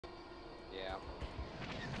Yeah.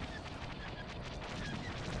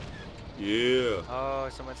 Yeah. Oh,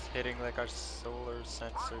 someone's hitting like our solar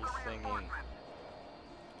sensor thingy.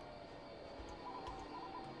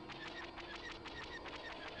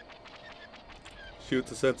 Shoot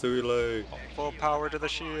the sensor relay. Oh, full power to the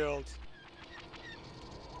shields.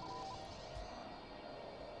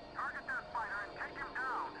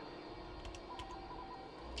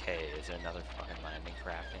 Okay, is there another fucking landing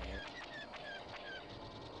craft in here?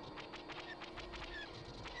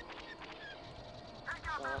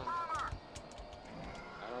 I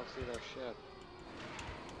don't see their ship.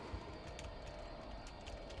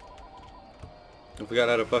 I forgot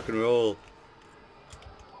how to fucking roll.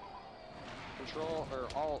 Control or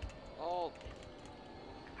alt. Oh,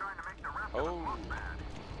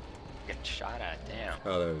 getting shot at. Damn.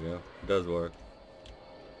 Oh, there we go. It does work.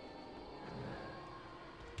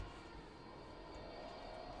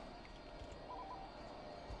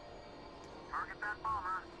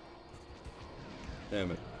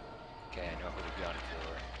 Damn it. Okay, I know who we're going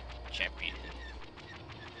for. Champion.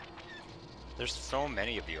 There's so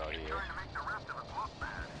many of you out here.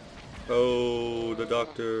 Oh, the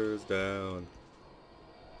doctor's down.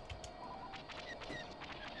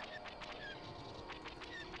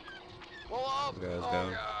 Pull up! The guy's Oh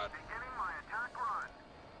down. god!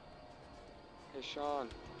 Hey Sean,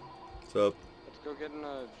 What's up? let's go get in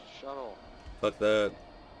a shuttle. Fuck that.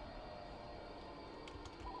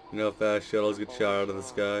 You know how fast shuttles get shot out of the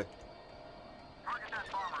sky?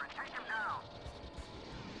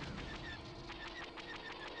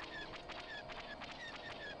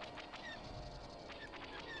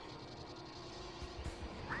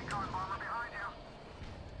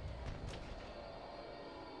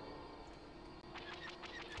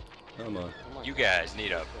 Come on. You guys need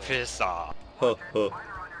to piss off. Ho ho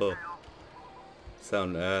ho.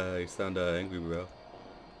 You sound angry, bro.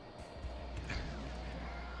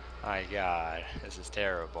 My god, this is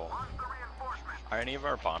terrible. Are any of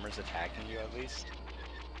our bombers attacking you at least?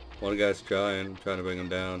 One guy's trying to bring him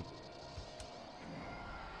down.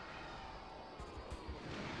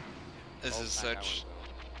 This is such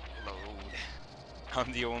load.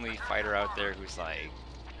 I'm the only fighter out there who's like...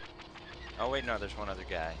 Oh wait, no, there's one other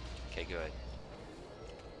guy. Okay, good.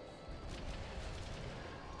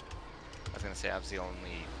 I was gonna say I was the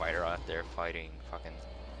only fighter out there fighting fucking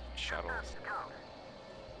shuttles.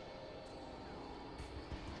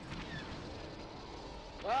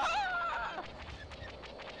 Ah!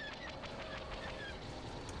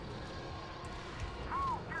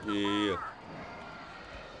 Yeah.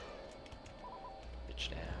 Bitch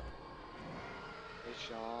down. Hey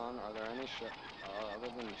Sean, are there any other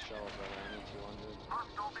than shuttles, are there any 200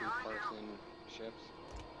 two-person ships?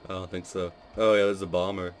 I don't think so. Oh yeah, there's a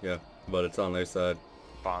bomber. Yeah, but it's on their side.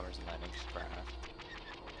 Bombers and landing craft.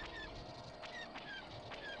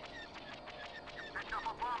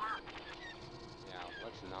 Yeah,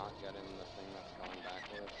 let's not get in the thing that's going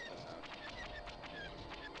backwards.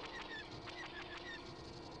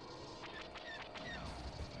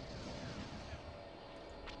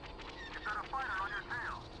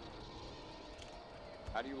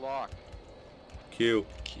 How do you lock? Q.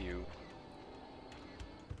 Q.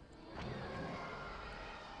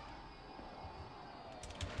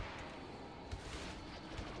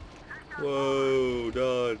 Whoa,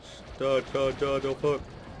 dodge, oh fuck.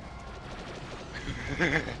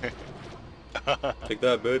 Take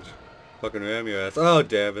that, bitch. Fucking ram your ass. Oh,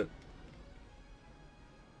 damn it.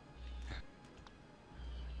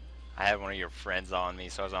 I had one of your friends on me,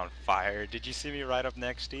 so I was on fire. Did you see me right up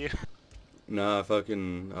next to you? Nah,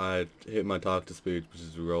 I hit my talk to speech, which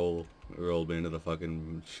is rolled me into the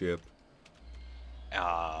fucking ship.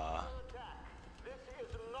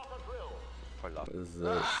 Poor luck. What is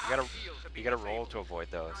this? You gotta roll to avoid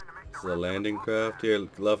those. This is a landing craft? Here,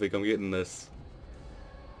 Luffy, come get in this.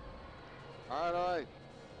 Alright.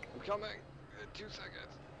 I'm coming. 2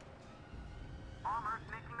 seconds. Bomber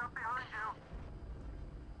sneaking up behind you.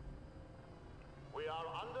 We are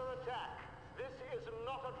under attack. This is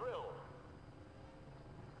not a drill.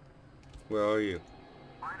 Where are you?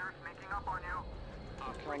 Fighter sneaking up on you.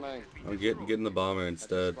 I'm coming. I'm getting the bomber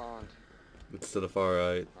instead. It's to the far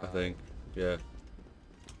right, I think. Yeah.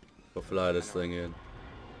 We'll fly this thing in.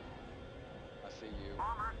 I see you.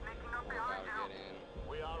 Bomber sneaking up We're behind about to you. get in.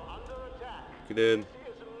 We are under attack. Get in.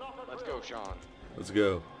 This is not a Let's drill. go, Sean. Let's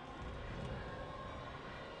go.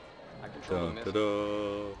 I control the Dun, missile.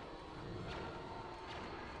 ta-da.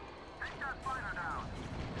 Take that fighter down.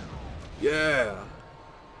 Yeah.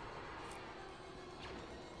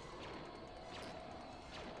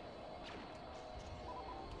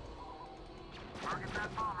 Target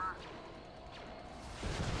that bomber.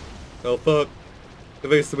 Oh fuck.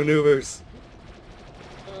 Evasive maneuvers.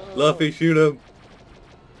 Luffy, shoot him.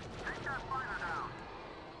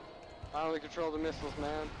 I only control the missiles,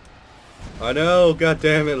 man. I know, god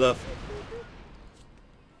damn it, Luffy.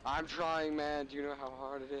 I'm trying, man. Do you know how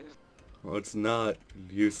hard it is? Oh, it's not.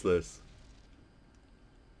 Useless.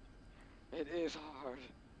 It is hard.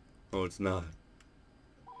 Oh, it's not.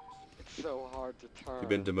 It's so hard to turn. You've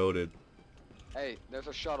been demoted. Hey, there's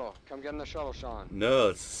a shuttle. Come get in the shuttle, Sean. No,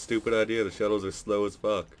 it's a stupid idea. The shuttles are slow as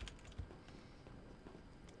fuck.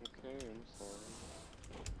 Okay, I'm sorry.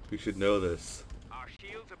 You should know this. Our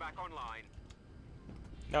shields are back online.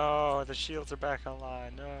 No, the shields are back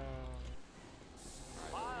online. No.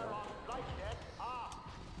 Fire on flight deck.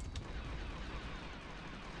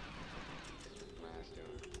 Nice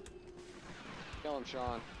doing. Kill him,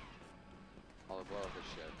 Sean. I'll blow up his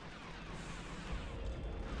shit.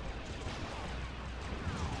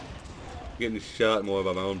 Getting shot more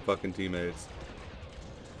by my own fucking teammates.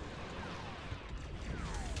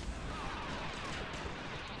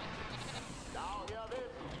 Now hear this.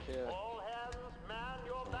 Yeah. All hands, man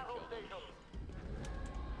your battle stations.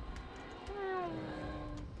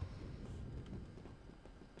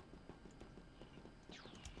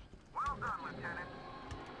 Well done, Lieutenant.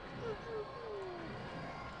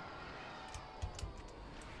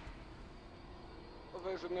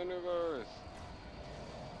 Evasive maneuvers.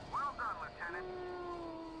 Well done, Lieutenant.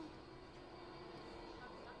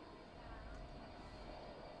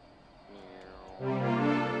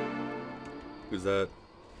 Who's that?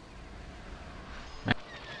 I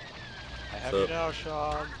have you now,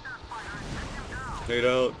 Sean. Stayed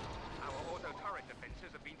out. Our auto turret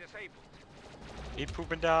defenses have been disabled. Eat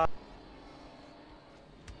poop and die.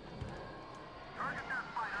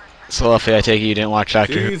 So Luffy, I take it you didn't watch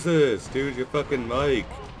Doctor Who. Jesus, dude, your fucking mic.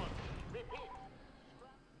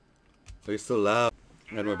 Are you so loud?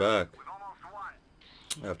 And we're back.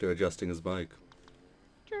 After adjusting his mic.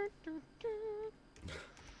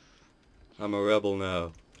 I'm a rebel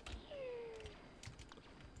now.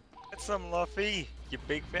 Get some, Luffy. You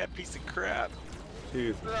big fat piece of crap.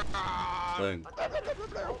 Jesus. Thing.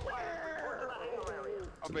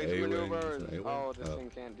 Evasive maneuvers. A-wing. Oh, this Oh. thing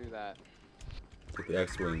can't do that. With the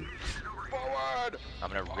X-wing. Forward!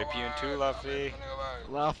 I'm gonna rip you in two, Luffy.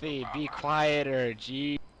 Luffy, be quieter,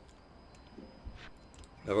 gee.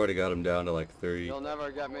 I've already got him down to like 3. You'll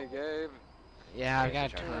never get me, Gabe. Yeah, I got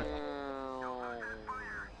Charge. turn.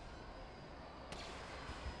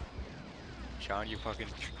 Sean, you fucking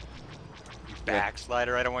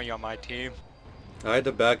backslider. I don't want you on my team. I had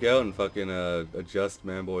to back out and fucking adjust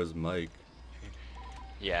Manboy's mic.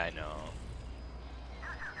 Yeah, I know.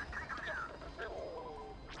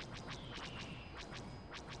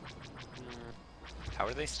 How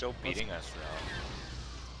are they still beating us,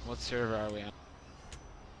 though? What server are we on?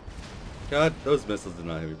 God, those missiles did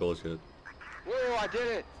not heavy bullshit. Whoa, I did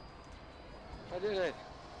it! I did it!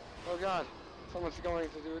 Oh god, someone's going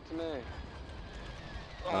to do it to me.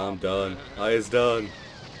 I'm done. I is done.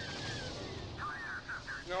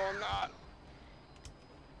 No, I'm not.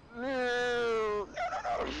 No,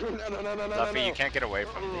 no. Luffy, you can't get away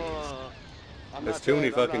from these. I'm There's not too many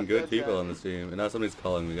dead, I'm fucking not good dead people yet. on this team. And now somebody's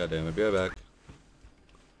calling me, goddammit. Be right back.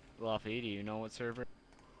 Luffy, do you know what server?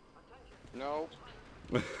 No.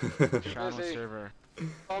 Sean, what Busy. server?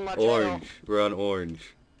 On my channel. Orange. We're on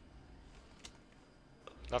orange.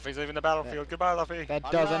 Luffy's leaving the battlefield. Goodbye, Luffy. That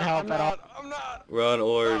I'm doesn't not, help I'm at all. not, I'm not. We're on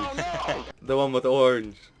orange. Oh no! The one with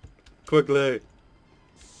orange. Quickly.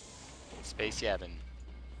 Space yabbing.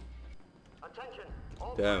 Attention.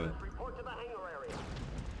 All Damn it. pilots report to the hangar area.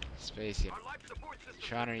 Space, yeah. Our life support system.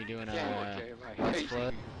 Sean, are you doing Yeah, a okay, let's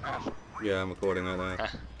right. play? Yeah, I'm recording right now.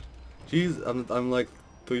 Jeez, I'm like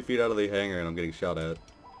 3 feet out of the hangar and I'm getting shot at.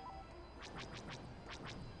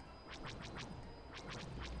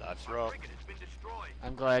 That's rough. Frigate has been destroyed.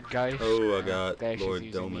 I'm glad, guys. Oh, I got They actually Lord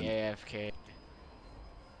using the Doman. AFK.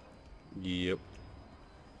 Yep.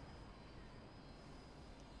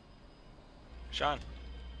 Sean,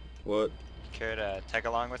 What? you care to tag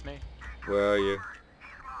along with me? Where are you?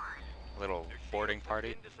 A little boarding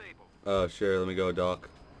party. Disabled. Oh, sure. Let me go, Doc.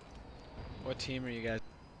 What team are you guys?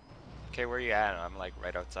 Okay, where you at? I'm like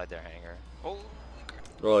right outside their hangar. Oh,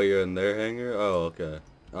 Oh, you're in their hangar? Oh, okay.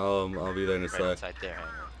 I'll be there in a right sec. outside their hangar.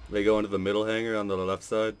 They go into the middle hangar on the left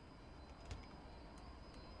side?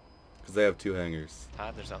 Because they have 2 hangars.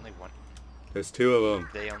 Todd, there's only one. There's 2 of them.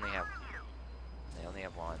 They only have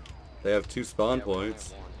one. They have 2 spawn Yeah, we only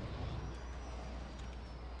points. have one.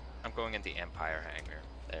 I'm going in the Empire hangar.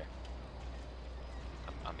 There.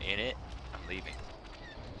 I'm in it. I'm leaving.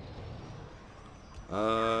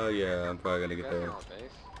 Yeah, I'm probably gonna You get guys are there. on our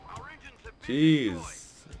base. Our engines have been destroyed. Jeez.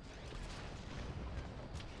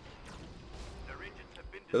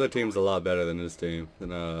 The other team's a lot better than this team,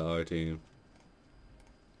 than our team.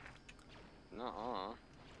 Nuh-uh.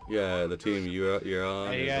 Yeah, the team you're on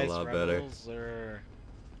Are you is guys a lot better. rebels or?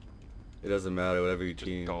 It doesn't matter, whatever your Just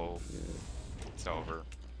team. go. Yeah. It's over.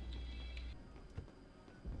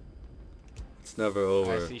 It's never I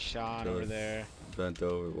over. see Sean till over it's there. Bent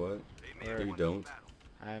over. What? Where? No, you don't.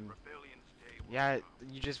 Yeah,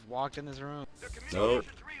 you just walked in this room. Nope.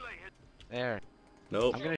 There. Nope. I'm gonna